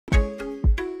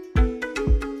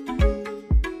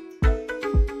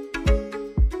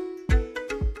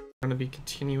be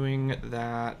continuing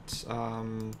that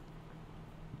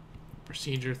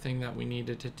procedure thing that we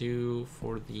needed to do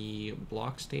for the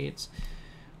block states.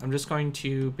 I'm just going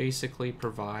to basically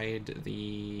provide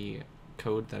the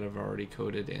code that I've already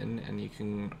coded in, and you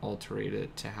can alterate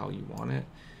it to how you want it.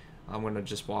 I'm going to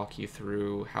just walk you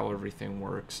through how everything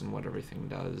works and what everything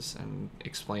does and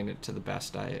explain it to the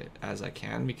best as I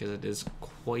can, because it is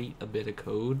quite a bit of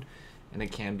code and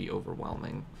it can be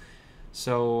overwhelming.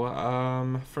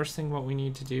 So first thing what we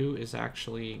need to do is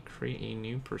actually create a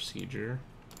new procedure.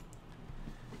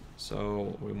 So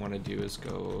what we want to do is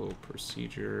go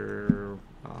procedure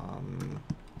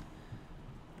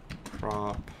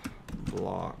crop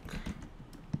block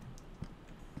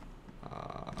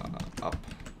update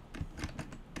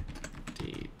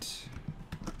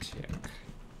tick,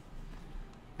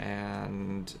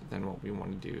 and then what we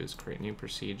want to do is create a new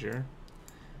procedure,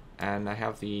 and I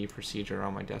have the procedure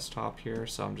on my desktop here,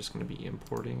 so I'm just going to be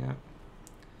importing it.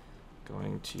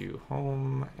 Going to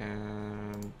home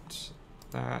and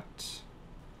that.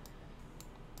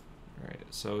 Alright,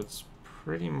 so it's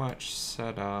pretty much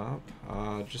set up.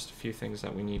 Just a few things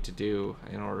that we need to do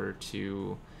in order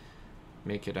to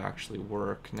make it actually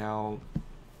work. Now,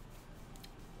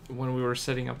 when we were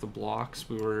setting up the blocks,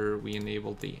 we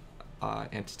enabled the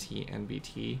entity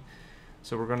NBT.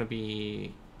 So we're going to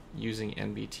be using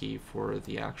NBT for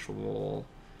the actual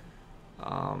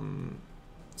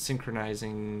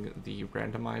synchronizing the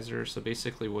randomizer. So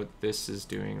basically what this is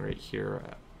doing right here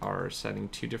are setting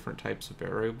two different types of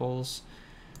variables.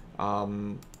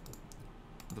 The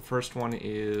first one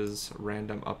is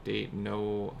random update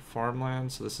no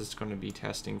farmland. So this is going to be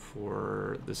testing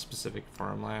for the specific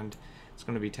farmland. It's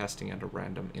going to be testing at a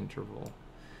random interval.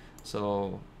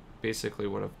 So basically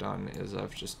what I've done is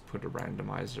I've just put a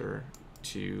randomizer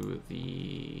to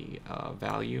the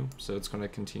value, so it's going to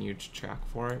continue to check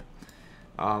for it.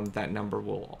 That number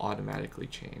will automatically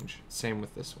change. Same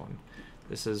with this one.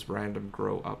 This is random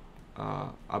grow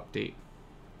update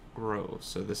grow,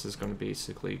 so this is going to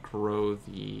basically grow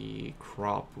the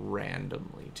crop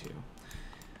randomly too.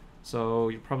 So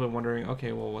you're probably wondering,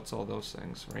 okay, well, what's all those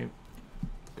things, right?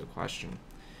 Good question.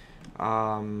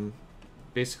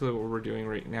 Basically what we're doing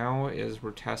right now is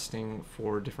we're testing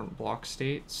for different block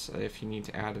states. If you need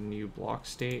to add a new block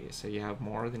state, say you have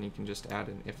more, then you can just add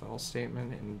an if-else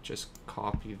statement and just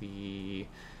copy the,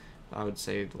 I would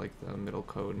say, like the middle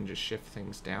code and just shift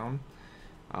things down.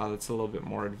 That's a little bit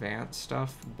more advanced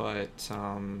stuff, but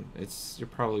you're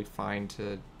probably fine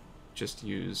to just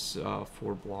use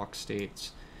 4 block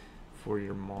states for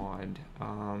your mod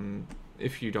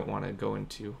if you don't want to go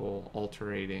into whole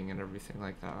alterating and everything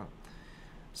like that.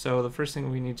 So the first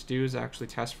thing we need to do is actually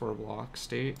test for a block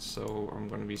state. So I'm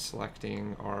going to be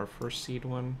selecting our first seed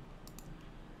one,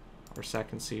 our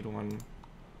second seed one,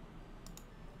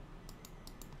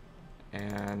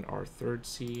 and our third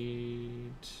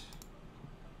seed,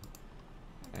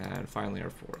 and finally our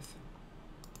fourth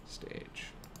stage.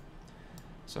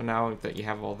 So now that you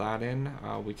have all that in,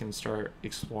 we can start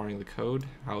exploring the code,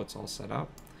 how it's all set up.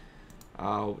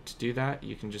 To do that,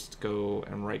 you can just go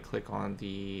and right click on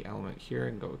the element here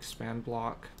and go expand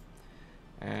block,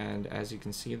 and as you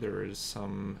can see, there is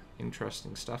some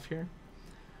interesting stuff here.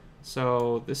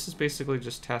 So this is basically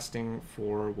just testing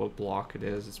for what block it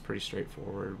is. It's pretty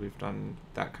straightforward. We've done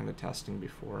that kind of testing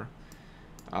before.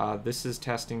 This is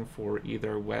testing for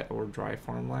either wet or dry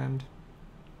farmland,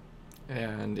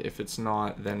 and if it's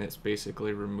not, then it's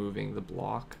basically removing the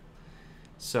block.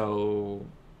 So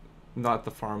not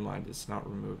the farmland, it's not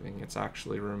removing, it's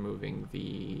actually removing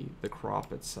the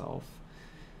crop itself.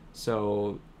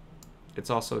 So it's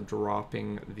also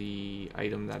dropping the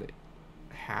item that it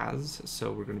has,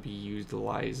 so we're going to be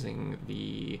utilizing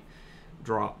the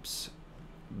drops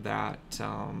that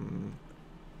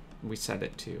we set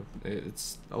it to.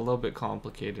 It's a little bit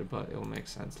complicated, but it'll make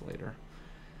sense later.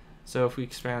 So if we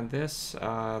expand this,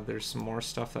 there's some more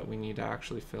stuff that we need to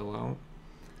actually fill out.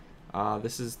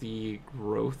 This is the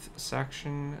growth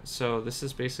section. So this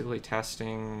is basically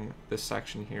testing this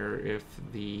section here if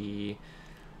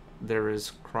there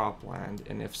is cropland,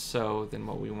 and if so, then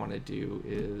what we want to do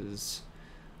is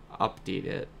update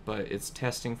it. But it's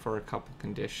testing for a couple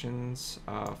conditions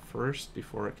first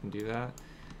before it can do that.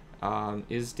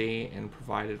 Is day in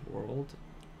provided world.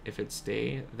 If it's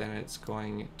day, then it's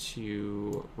going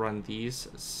to run these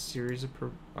series of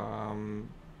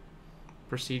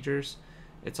procedures.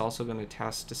 It's also going to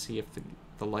test to see if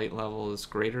the light level is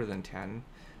greater than 10.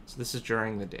 So this is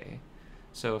during the day.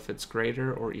 So if it's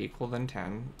greater or equal than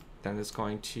 10, then it's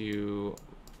going to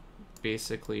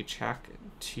basically check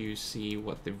to see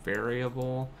what the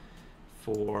variable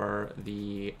for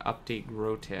the update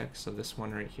grow tick. So this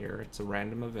one right here, it's a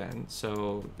random event.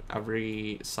 So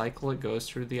every cycle it goes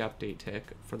through the update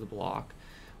tick for the block,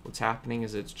 what's happening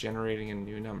is it's generating a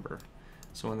new number.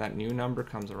 So when that new number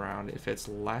comes around, if it's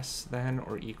less than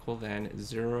or equal than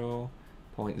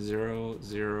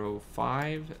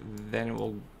 0.005, then it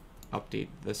will update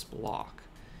this block.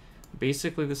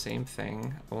 Basically the same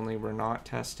thing, only we're not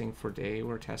testing for day,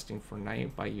 we're testing for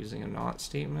night by using a not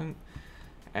statement.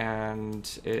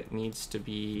 And it needs to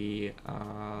be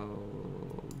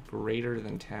greater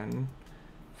than 10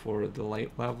 for the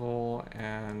light level,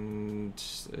 and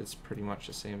it's pretty much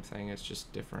the same thing, it's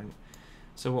just different.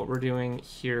 So what we're doing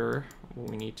here, what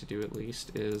we need to do at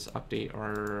least, is update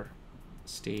our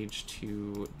stage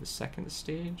to the second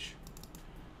stage.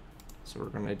 So we're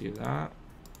going to do that.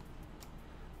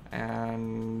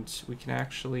 And we can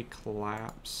actually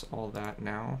collapse all that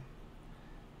now.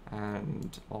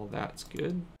 And all that's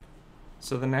good.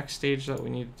 So the next stage that we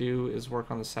need to do is work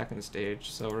on the second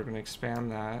stage. So we're going to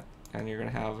expand that, and you're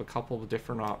going to have a couple of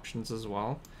different options as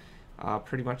well.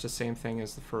 Pretty much the same thing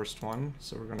as the first one.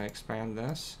 So we're going to expand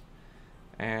this,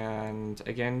 and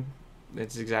again,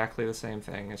 it's exactly the same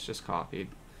thing, it's just copied.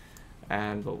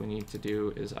 And what we need to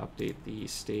do is update the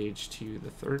stage to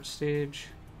the third stage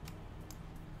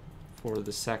for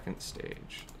the second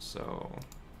stage. So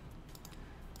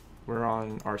we're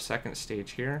on our second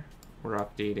stage here. We're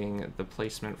updating the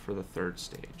placement for the third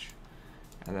stage.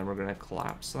 And then we're going to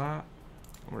collapse that.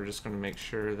 And we're just going to make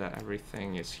sure that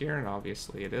everything is here, and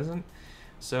obviously it isn't.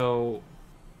 So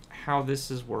how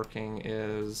this is working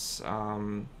is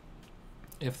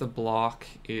if the block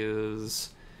is,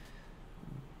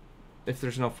 if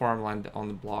there's no farmland on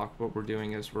the block, what we're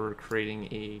doing is we're creating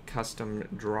a custom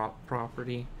drop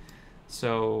property.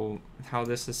 So how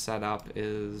this is set up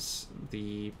is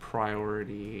the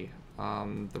priority,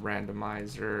 the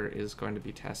randomizer is going to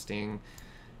be testing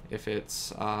if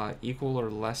it's equal or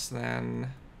less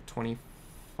than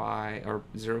 25 or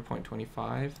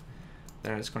 0.25,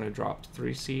 then it's going to drop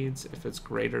 3 seeds. If it's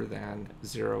greater than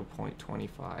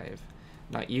 0.25,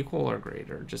 not equal or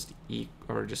greater, just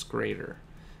just greater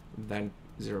than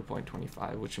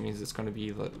 0.25, which means it's going to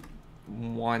be the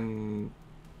 1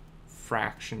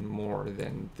 fraction more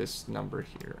than this number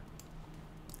here.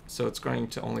 So it's going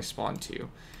to only spawn 2.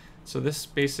 So this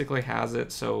basically has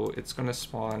it so it's going to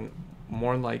spawn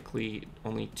more likely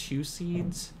only 2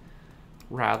 seeds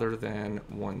rather than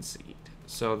 1 seed.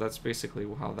 So that's basically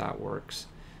how that works.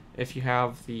 If you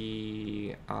have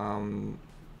the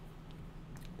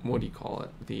what do you call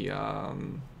it, the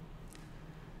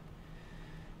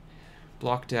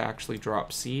block to actually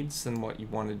drop seeds, then what you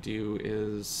want to do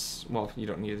is, well, you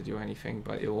don't need to do anything,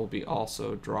 but it will be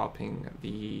also dropping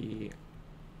the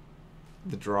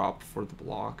drop for the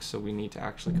block. So we need to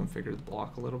actually configure the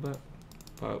block a little bit,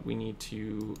 but we need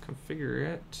to configure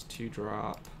it to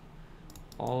drop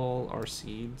all our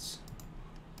seeds.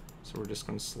 So we're just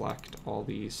going to select all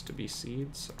these to be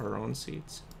seeds, our own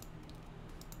seeds.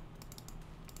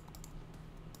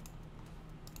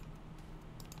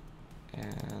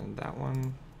 And that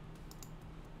one.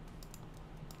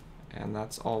 And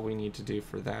that's all we need to do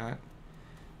for that.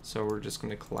 So we're just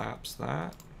going to collapse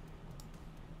that.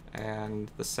 And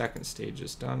the second stage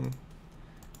is done.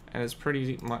 And it's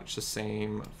pretty much the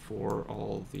same for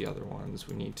all the other ones.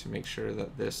 We need to make sure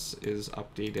that this is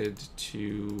updated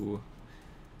to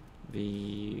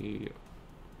the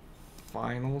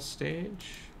final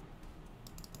stage.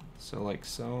 So like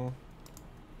so.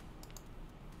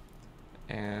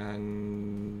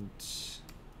 And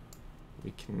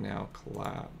we can now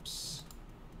collapse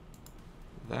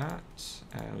that,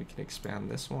 and we can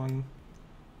expand this one.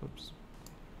 Oops.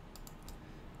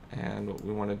 And what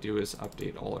we want to do is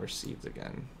update all our seeds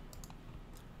again.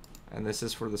 And this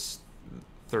is for the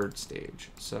third stage.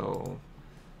 So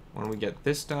when we get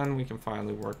this done, we can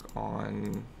finally work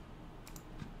on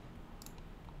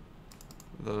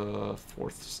the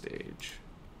fourth stage.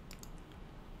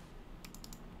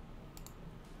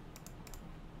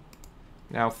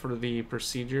 Now for the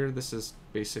procedure, this is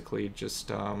basically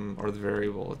just, or the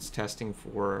variable, it's testing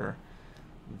for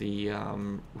the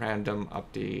random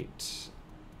update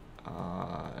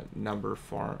number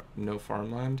for no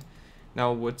farmland.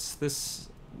 Now what's this,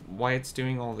 why it's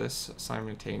doing all this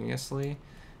simultaneously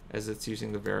as it's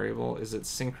using the variable is it's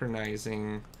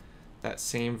synchronizing that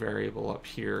same variable up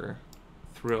here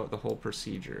throughout the whole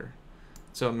procedure.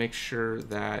 So it makes sure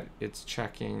that it's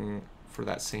checking for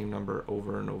that same number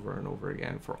over and over and over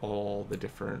again for all the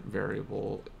different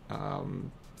variable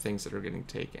things that are getting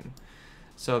taken.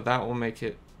 So that will make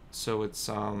it so it's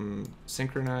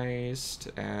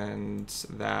synchronized, and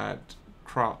that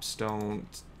crops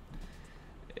don't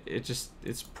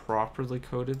it's properly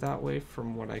coded that way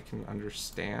from what I can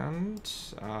understand.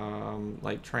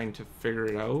 Like trying to figure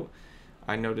it out,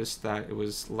 I noticed that it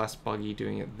was less buggy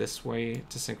doing it this way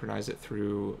to synchronize it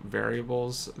through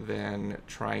variables than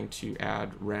trying to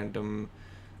add randomizers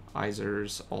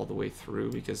all the way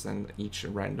through, because then each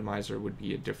randomizer would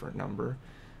be a different number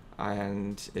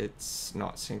and it's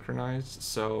not synchronized.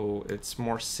 So it's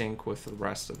more sync with the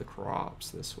rest of the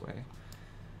crops this way.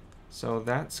 So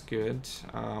that's good.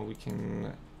 We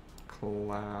can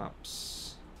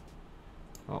collapse.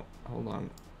 Oh, hold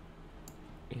on.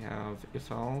 We have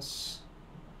if else,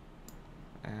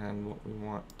 and what we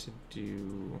want to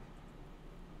do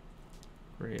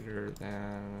greater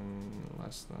than,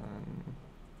 less than.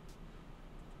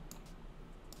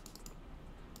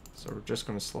 So we're just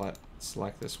going to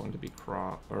select this one to be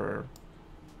crop or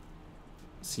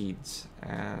seeds,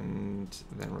 and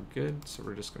then we're good. So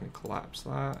we're just going to collapse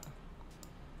that,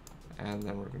 and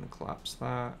then we're going to collapse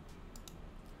that,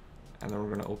 and then we're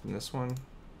going to open this one.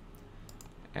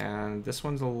 And this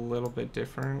one's a little bit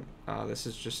different. This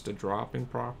is just a dropping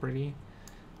property.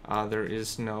 There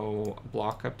is no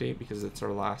block update because it's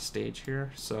our last stage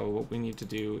here. So what we need to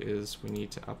do is we need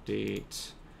to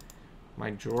update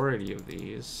majority of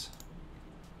these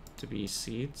to be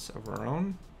seeds of our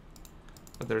own.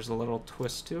 But there's a little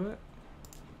twist to it.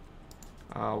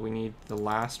 We need the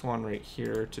last one right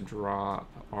here to drop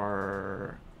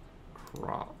our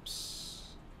crops.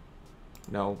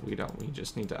 No, we don't. We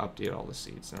just need to update all the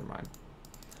seeds. Never mind.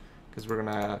 Because we're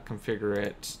going to configure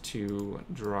it to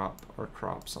drop our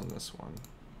crops on this one.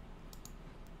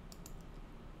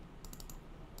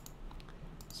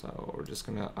 So we're just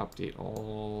going to update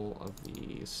all of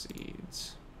the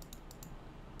seeds.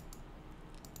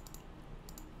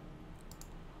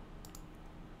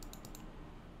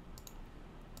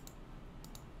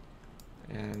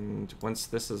 And once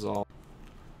this is all,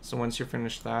 so once you're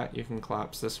finished that, you can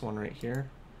collapse this one right here,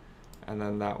 and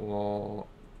then that will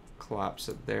collapse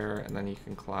it there, and then you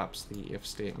can collapse the if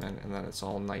statement, and then it's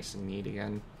all nice and neat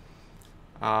again.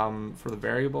 For the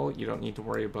variable, you don't need to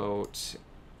worry about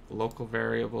local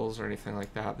variables or anything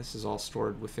like that. This is all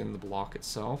stored within the block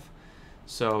itself,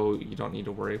 so you don't need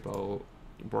to worry about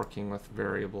working with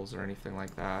variables or anything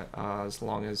like that, as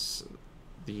long as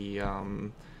the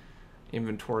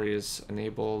inventory is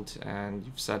enabled and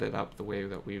you've set it up the way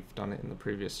that we've done it in the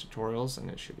previous tutorials, and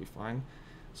it should be fine.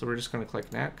 So we're just going to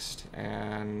click next,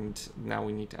 and now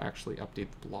we need to actually update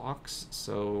the blocks.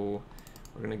 So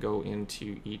we're going to go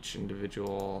into each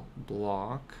individual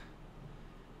block,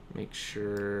 make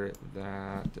sure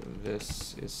that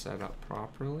this is set up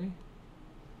properly,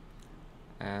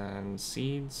 and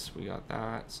seeds, we got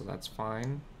that, so that's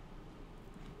fine.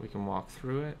 We can walk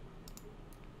through it.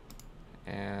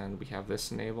 And we have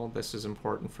this enabled. This is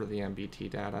important for the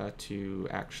MBT data to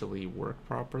actually work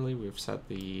properly. We've set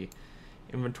the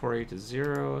inventory to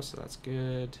 0, so that's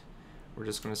good. We're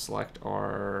just going to select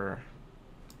our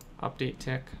update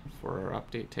tick for our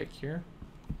update tick here,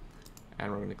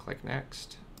 and we're going to click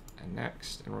next and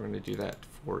next, and we're going to do that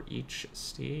for each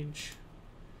stage.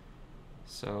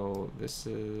 So this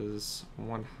is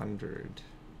 100.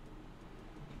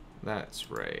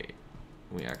 That's right.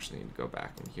 We actually need to go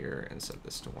back in here and set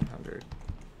this to 100.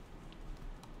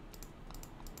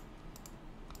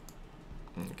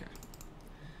 Okay.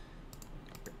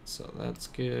 So that's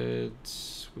good.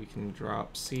 We can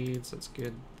drop seeds. That's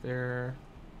good there.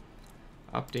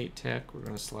 Update tick. We're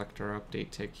going to select our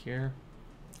update tick here.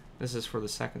 This is for the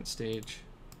second stage.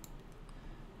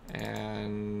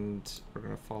 And we're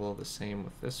going to follow the same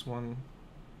with this one.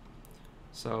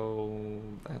 So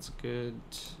that's good.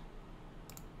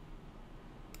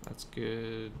 That's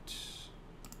good.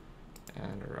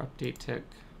 And our update tick.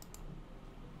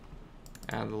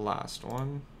 And the last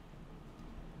one,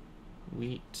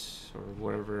 wheat or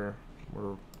whatever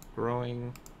we're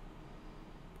growing.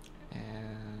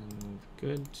 And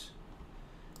good.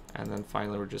 And then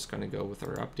finally we're just going to go with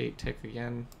our update tick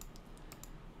again.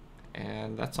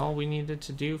 And that's all we needed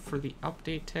to do for the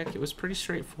update tick. It was pretty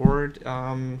straightforward.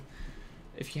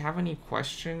 If you have any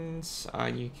questions,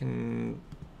 you can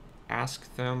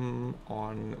ask them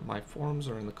on my forums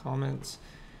or in the comments.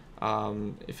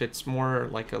 If it's more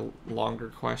like a longer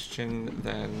question,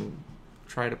 then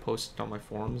try to post it on my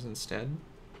forums instead,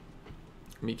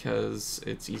 because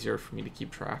it's easier for me to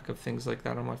keep track of things like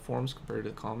that on my forums compared to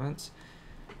the comments.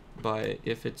 But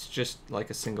if it's just like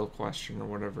a single question or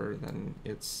whatever, then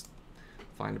it's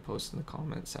fine to post in the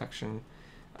comment section.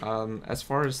 As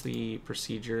far as the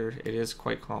procedure, it is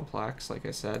quite complex, like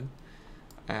I said.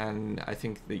 And I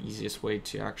think the easiest way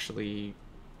to actually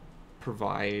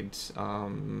provide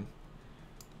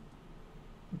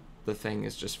the thing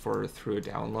is just through a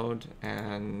download,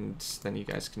 and then you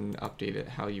guys can update it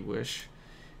how you wish.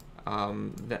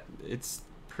 That it's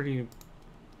pretty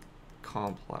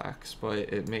complex, but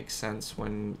it makes sense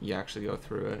when you actually go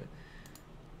through it.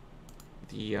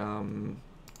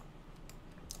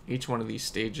 Each one of these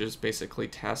stages basically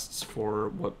tests for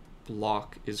what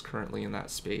block is currently in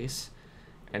that space,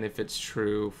 and if it's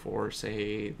true for,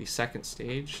 say, the second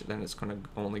stage, then it's going to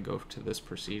only go to this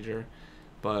procedure.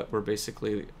 But we're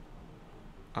basically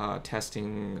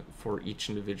testing for each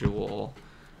individual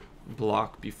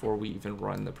block before we even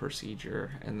run the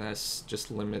procedure, and this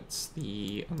just limits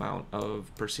the amount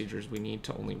of procedures we need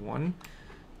to only one,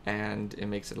 and it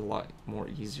makes it a lot more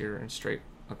easier and straight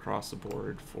across the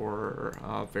board for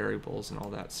variables and all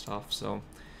that stuff. So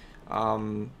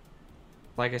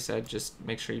like I said, just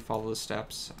make sure you follow the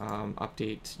steps.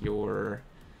 Update your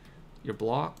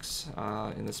blocks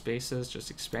in the spaces,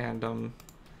 just expand them,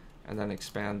 and then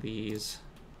expand these,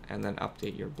 and then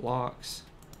update your blocks.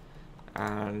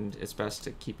 And it's best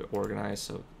to keep it organized,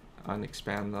 so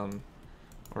unexpand them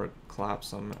or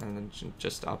collapse them, and then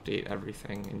just update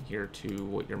everything in here to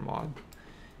what your mod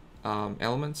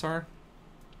elements are,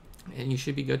 and you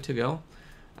should be good to go.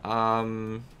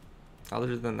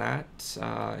 Other than that,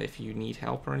 if you need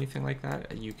help or anything like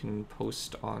that, you can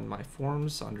post on my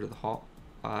forums under the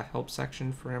help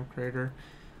section for MCreator,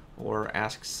 or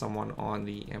ask someone on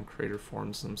the MCreator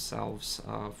forums themselves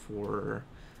for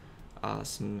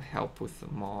some help with the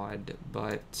mod.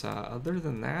 But other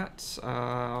than that,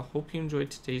 hope you enjoyed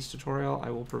today's tutorial.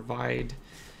 I will provide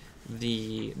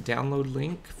the download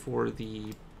link for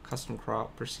the custom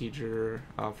crop procedure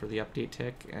for the update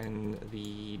tick in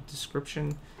the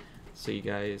description, so you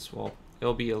guys, well,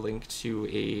 it'll be a link to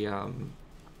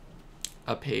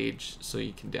a page so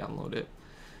you can download it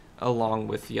along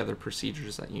with the other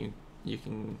procedures that you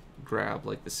can grab,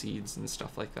 like the seeds and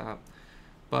stuff like that.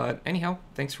 But anyhow,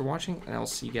 thanks for watching, and I'll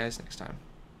see you guys next time.